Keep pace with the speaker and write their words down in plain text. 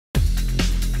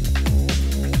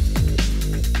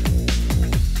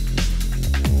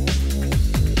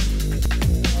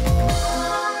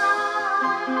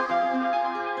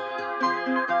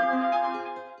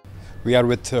We are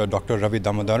with Dr. Ravi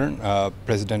Damodaran,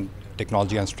 President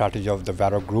Technology and Strategy of the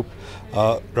Varroc Group.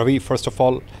 Ravi, first of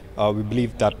all, we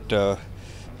believe that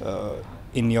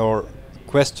in your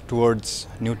quest towards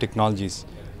new technologies,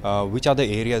 which are the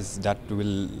areas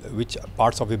which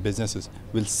parts of your businesses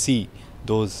will see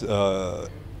those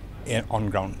on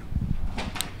ground?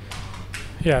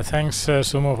 Yeah, thanks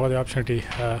Sumo for the opportunity.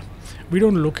 We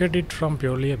don't look at it from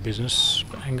purely a business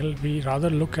angle. We rather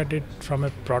look at it from a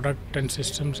product and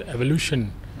systems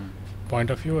evolution point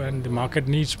of view and the market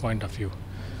needs point of view.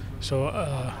 So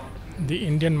the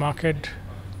Indian market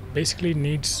basically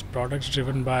needs products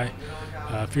driven by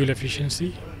fuel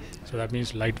efficiency. So that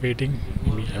means lightweighting,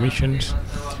 maybe emissions,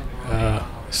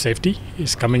 safety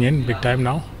is coming in big time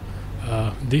now.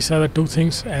 These are the two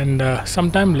things, and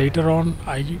sometime later on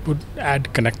I would add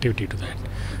connectivity to that.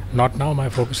 Not now, my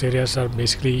focus areas are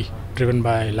basically driven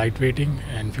by lightweighting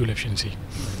and fuel efficiency.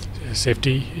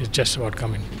 Safety is just about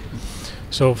coming.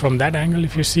 So from that angle,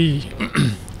 if you see,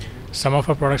 some of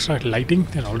our products like lighting,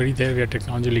 they're already there. We are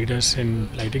technology leaders in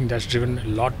lighting. That's driven a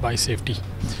lot by safety.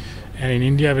 And in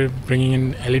India, we're bringing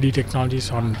in LED technologies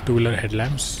on two-wheeler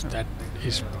headlamps. That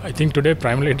is, I think today,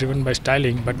 primarily driven by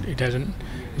styling, but it has a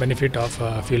benefit of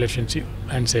fuel efficiency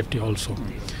and safety also.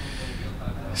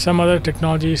 Some other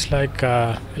technologies like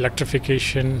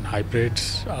electrification,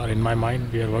 hybrids are in my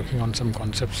mind. We are working on some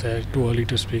concepts there. Too early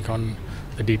to speak on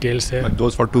the details there. But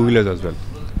those for two-wheelers as well?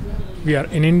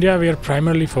 In India, we are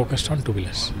primarily focused on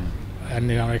two-wheelers. And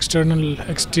in our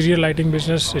exterior lighting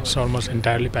business, it's almost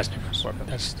entirely passenger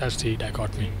cars. That's the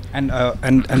dichotomy. And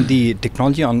the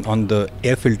technology on the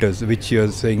air filters, which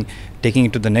you're saying, taking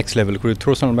it to the next level, could you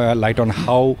throw some light on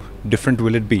how different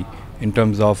will it be in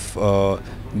terms of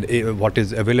what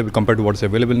is available compared to what's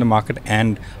available in the market,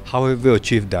 and how have we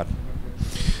achieved that?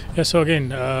 Yeah, so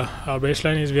again, our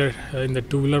baseline is we are in the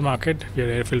two-wheeler market. We are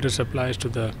air filter suppliers to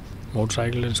the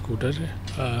motorcycle and scooters.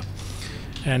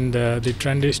 And the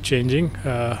trend is changing.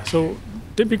 So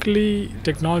typically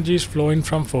technology is flowing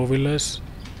from four-wheelers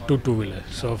to two-wheelers.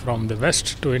 So from the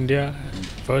west to India,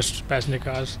 first passenger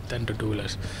cars, then to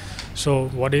two-wheelers. So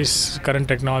what is current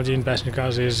technology in passenger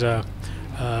cars is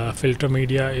filter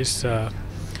media is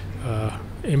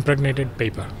impregnated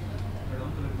paper.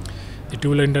 The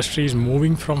two-wheeler industry is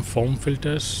moving from foam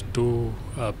filters to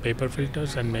paper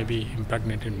filters and maybe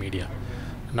impregnated media.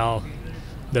 Now,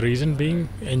 the reason being,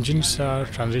 engines are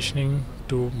transitioning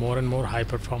to more and more high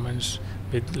performance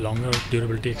with longer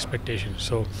durability expectations.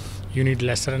 So you need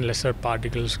lesser and lesser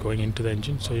particles going into the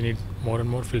engine, so you need more and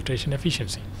more filtration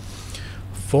efficiency.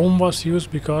 Foam was used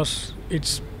because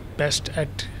it's best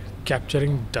at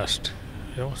capturing dust.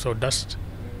 So dust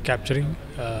capturing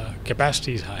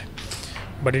capacity is high,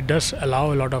 but it does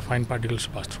allow a lot of fine particles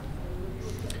to pass through.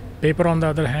 Paper, on the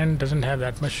other hand, doesn't have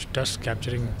that much dust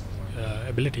capturing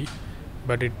ability,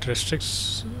 but it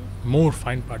restricts more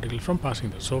fine particles from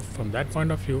passing through. So from that point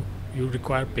of view, you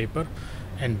require paper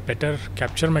and better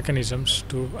capture mechanisms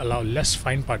to allow less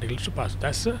fine particles to pass.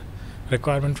 That's a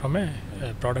requirement from a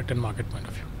product and market point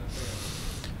of view.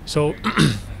 So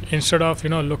instead of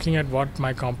looking at what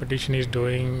my competition is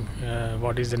doing,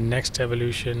 what is the next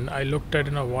evolution, I looked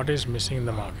at what is missing in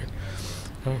the market.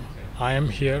 I am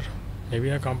here,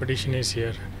 maybe our competition is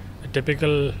here. The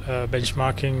typical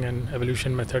benchmarking and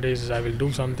evolution method is I will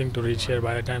do something to reach here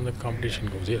by the time the competition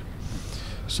goes here.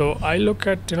 So I look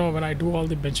at when I do all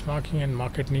the benchmarking and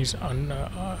market needs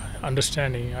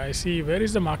understanding, I see where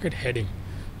is the market heading.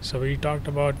 So we talked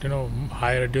about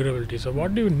higher durability. So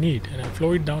what do you need? And I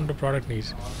flow it down to product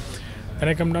needs. Then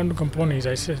I come down to components.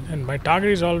 I say, and my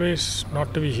target is always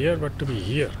not to be here but to be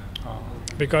here,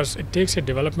 because it takes a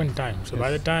development time. So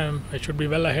by the time I should be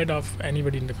well ahead of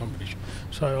anybody in the competition.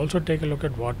 So I also take a look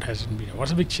at what hasn't been. What's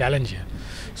the big challenge here?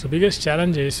 So biggest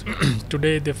challenge is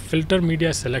today the filter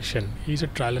media selection is a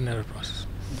trial and error process,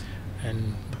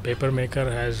 and the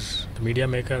media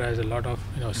maker has a lot of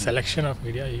selection of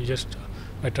media. You just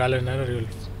by trial and error you'll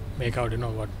make out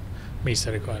what meets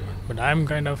the requirement. But I'm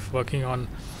kind of working on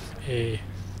a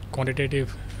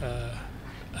quantitative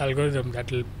algorithm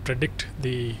that will predict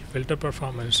the filter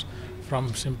performance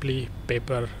from simply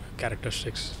paper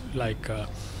characteristics like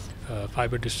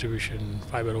fiber distribution,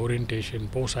 fiber orientation,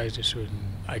 pore size distribution.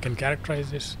 I can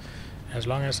characterize this as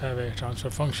long as I have a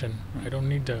transfer function. I don't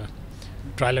need the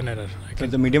trial and error. So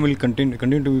the medium will continue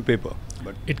to be paper,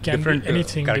 but it can be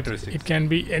anything. It can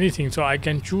be anything. So I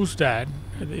can choose that.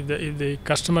 If the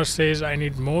customer says I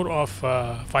need more of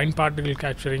fine particle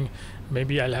capturing,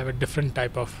 maybe I'll have a different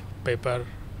type of paper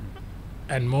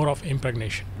and more of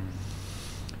impregnation.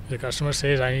 The customer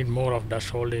says I need more of dust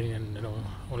holding and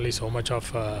only so much of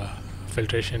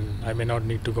filtration, I may not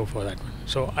need to go for that one.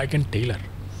 So I can tailor.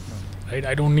 right?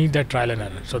 I don't need that trial and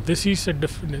error. So this is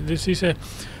a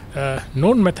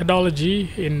known methodology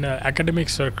in academic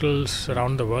circles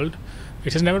around the world.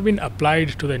 It has never been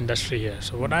applied to the industry here.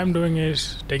 So what I'm doing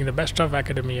is taking the best of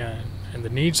academia and the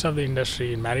needs of the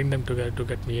industry and marrying them together to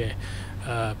get me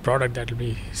a product that will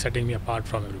be setting me apart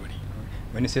from everybody.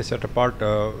 When you say set apart,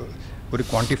 would you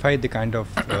quantify the kind of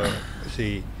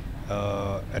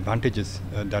advantages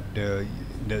that the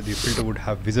filter would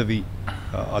have vis-a-vis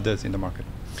others in the market?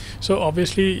 So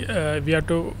obviously we have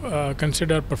to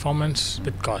consider performance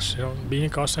with cost. Being a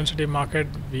cost-sensitive market,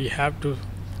 we have to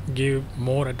give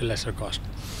more at a lesser cost.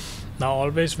 Now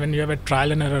always when you have a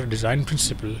trial and error design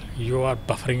principle, you are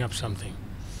buffering up something.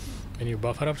 When you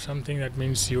buffer up something, that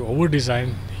means you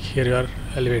over-design. Here you are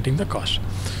elevating the cost.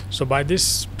 So by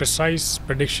this precise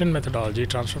prediction methodology,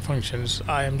 transfer functions,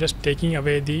 I am just taking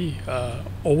away the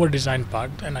over-design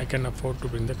part, and I can afford to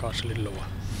bring the cost a little lower,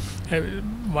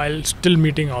 while still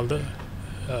meeting all the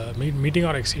meeting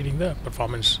or exceeding the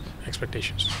performance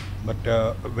expectations. But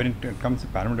when it comes to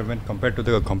parameter, when compared to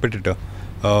the competitor,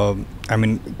 could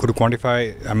you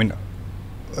quantify?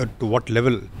 To what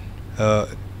level?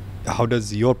 How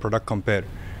does your product compare,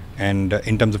 and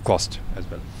in terms of cost as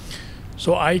well?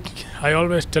 So I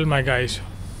always tell my guys,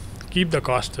 keep the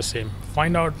cost the same.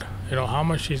 Find out how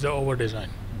much is the over design.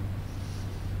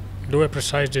 Do a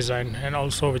precise design, and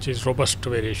also which is robust to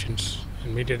variations,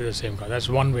 and meet it at the same cost. That's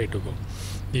one way to go.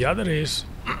 The other is,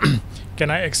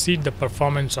 can I exceed the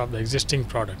performance of the existing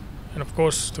product? And of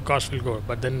course, the cost will go,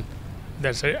 but then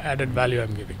that's an added value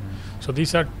I'm giving. So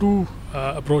these are two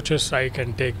approaches I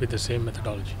can take with the same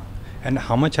methodology. And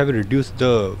how much have you reduced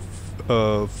the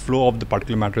flow of the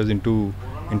particulate matters into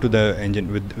the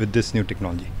engine with this new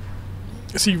technology?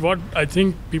 See, what I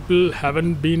think people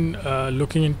haven't been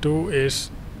looking into is,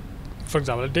 for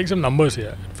example, I'll take some numbers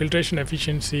here. Filtration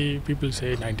efficiency, people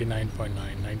say 99.9,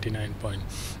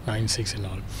 99.96 and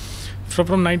all. So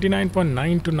from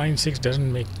 99.9 to 96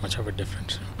 doesn't make much of a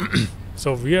difference.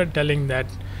 So we are telling that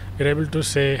we're able to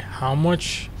say how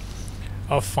much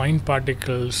of fine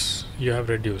particles you have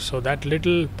reduced. So that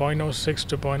little 0.06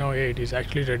 to 0.08 is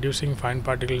actually reducing fine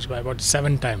particles by about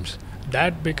 7 times.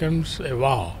 That becomes a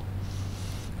wow,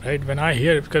 right? When I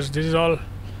hear it, because this is all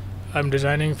I'm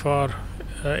designing for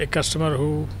a customer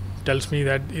who tells me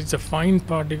that it's the fine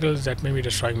particles that may be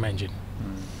destroying my engine.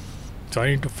 So I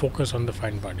need to focus on the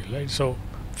fine particles, right? So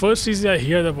first is I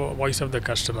hear the voice of the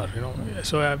customer,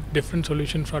 So I have different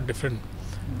solutions for different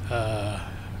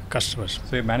customers.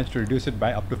 So you managed to reduce it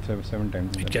by up to 7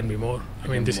 times? It can be more.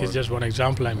 This is just one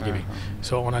example I'm giving.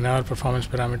 So on another performance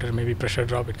parameter, maybe pressure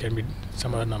drop, it can be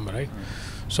some other number, right?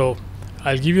 So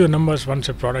I'll give you the numbers once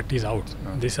a product is out.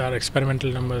 These are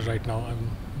experimental numbers right now. I'm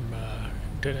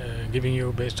giving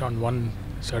you based on one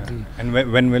certain... And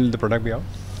when will the product be out?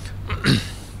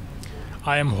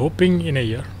 I am hoping in a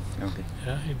year. Okay.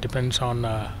 It depends on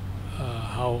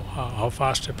how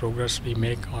fast a progress we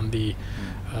make on the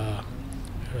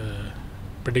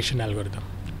prediction algorithm.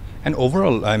 And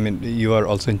overall, you are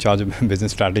also in charge of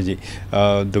business strategy.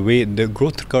 The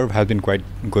growth curve has been quite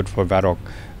good for Varroc.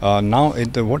 Now,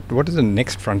 what is the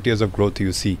next frontiers of growth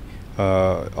you see,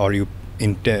 or you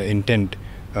intend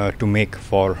to make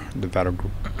for the Varroc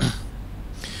Group?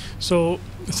 So,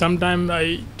 sometime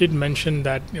I did mention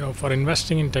that for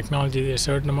investing in technology, a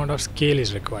certain amount of scale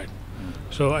is required.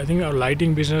 So I think our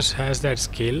lighting business has that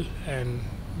scale, and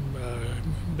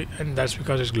that's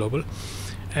because it's global,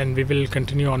 and we will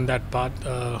continue on that path.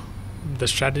 The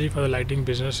strategy for the lighting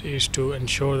business is to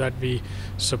ensure that we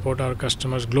support our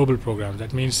customers' global programs.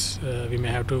 That means we may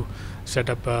have to set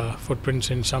up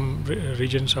footprints in some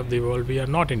regions of the world we are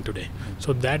not in today.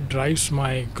 So that drives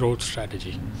my growth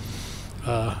strategy.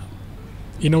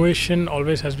 Innovation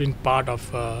always has been part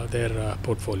of their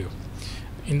portfolio.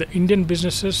 In the Indian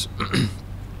businesses,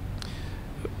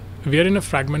 we are in a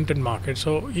fragmented market,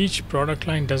 so each product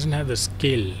line doesn't have the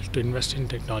scale to invest in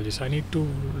technology. So I need to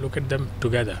look at them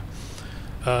together.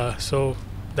 So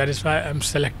that is why I'm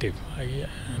selective. I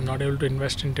am not able to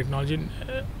invest in technology in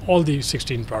all the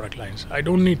 16 product lines. I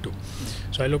don't need to.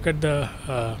 So I look at the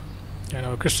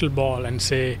crystal ball and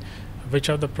say which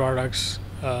of the products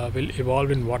will evolve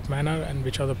in what manner, and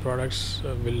which of the products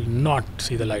will not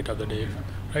see the light of the day.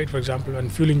 Right? For example, when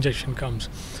fuel injection comes,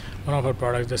 one of our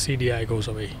products, the CDI, goes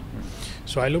away.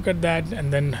 So I look at that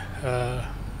and then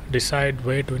decide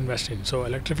where to invest in. So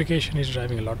electrification is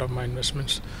driving a lot of my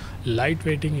investments.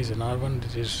 Lightweighting is another one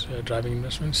that is driving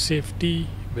investments. Safety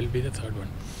will be the third one.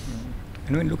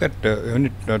 And when you look at when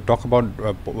you talk about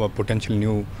potential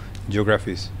new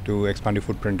geographies to expand your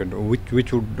footprint, and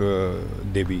which would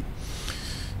they be?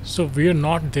 So we are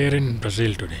not there in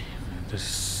Brazil today. This is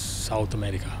South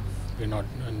America. We're not.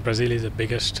 And Brazil is the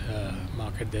biggest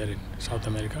market there in South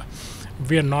America.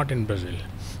 We are not in Brazil.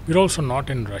 We're also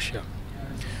not in Russia.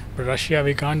 But Russia,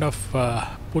 we kind of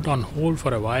put on hold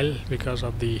for a while because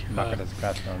of the Market has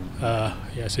crashed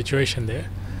down. situation there.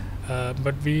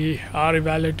 But we are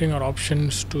evaluating our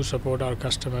options to support our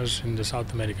customers in the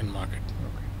South American market.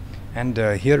 And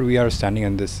here we are standing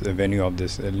on this venue of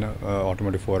this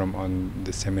automotive forum on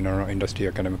this seminar on industry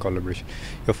academic collaboration.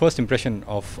 Your first impression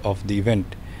of the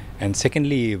event, and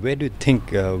secondly, where do you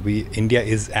think India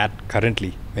is at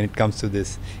currently when it comes to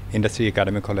this industry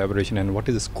academic collaboration, and what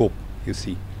is the scope you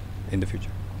see in the future?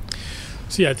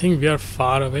 See, I think we are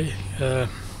far away.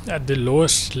 At the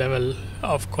lowest level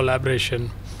of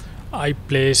collaboration, I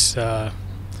place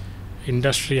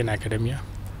industry and academia.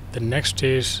 The next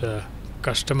is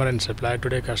customer and supplier.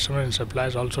 Today, customer and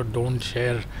suppliers also don't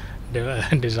share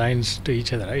designs to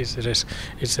each other. Right?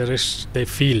 It's a risk they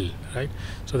feel, right?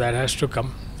 So that has to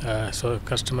come. So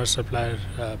customer supplier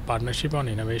partnership on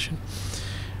innovation,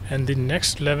 and the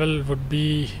next level would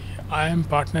be I am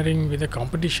partnering with a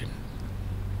competition.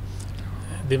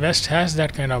 The West has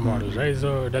that kind of model, right?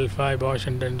 So Delphi, Bosch,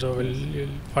 and Denso will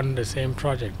fund the same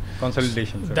project.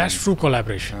 Consolidation. That's true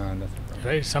collaboration. That's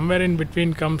right? Somewhere in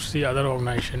between comes the other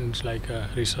organizations like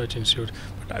research institute.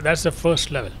 But that's the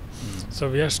first level. So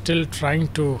we are still trying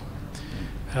to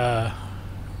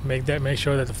make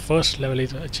sure that the first level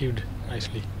is achieved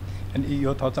nicely. And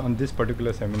your thoughts on this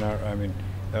particular seminar? I mean,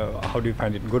 how do you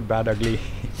find it? Good, bad, ugly?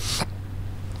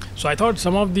 So I thought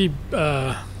some of the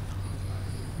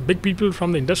big people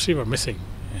from the industry were missing.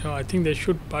 I think they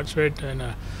should participate.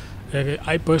 And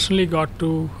I personally got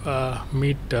to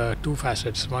meet two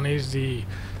facets. One is the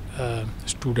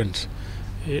students.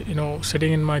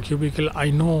 Sitting in my cubicle,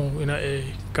 I know in a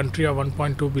country of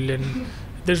 1.2 billion,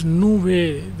 there's no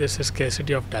way there's a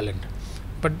scarcity of talent.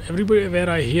 But everybody where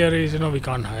I hear is, we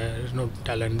can't hire, there's no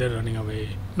talent, they're running away.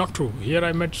 Not true. Here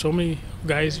I met so many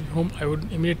guys whom I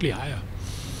would immediately hire.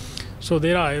 So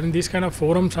there are, and these kind of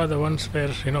forums are the ones where,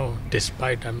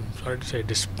 despite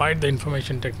the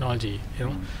information technology,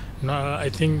 I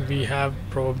think we have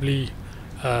probably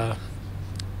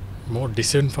more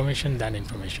disinformation than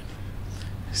information.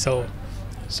 So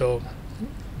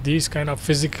these kind of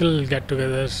physical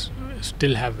get-togethers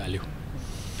still have value.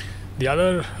 The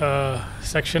other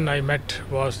section I met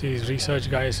was these research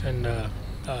guys and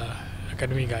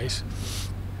academy guys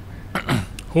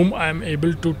whom I am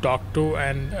able to talk to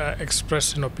and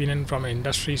express an opinion from an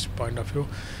industry's point of view.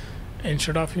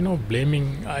 Instead of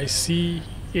blaming, I see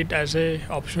it as an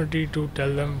opportunity to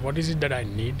tell them what is it that I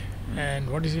need and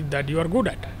what is it that you are good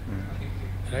at,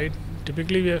 right?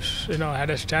 Typically we have had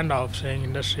a standoff saying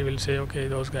industry will say, okay,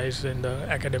 those guys in the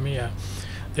academia,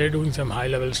 they're doing some high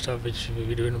level stuff which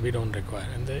we don't require,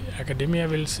 and the academia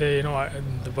will say,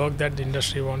 the work that the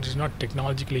industry wants is not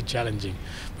technologically challenging.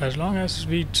 But as long as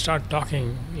we start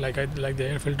talking like the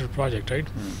air filter project, right?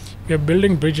 We are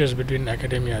building bridges between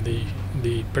academia.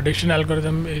 The prediction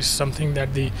algorithm is something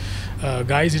that the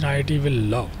guys in IIT will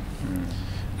love,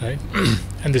 right?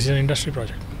 And this is an industry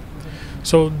project.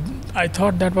 So I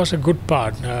thought that was a good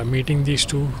part, meeting these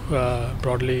two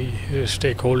broadly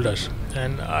stakeholders.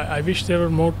 And I wish there were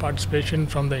more participation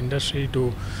from the industry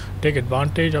to take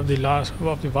advantage of the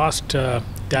vast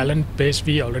talent base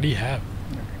we already have.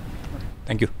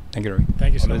 Thank you, Ravi.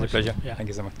 Thank you so much. Always a pleasure. Yeah. Thank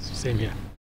you so much. Same here.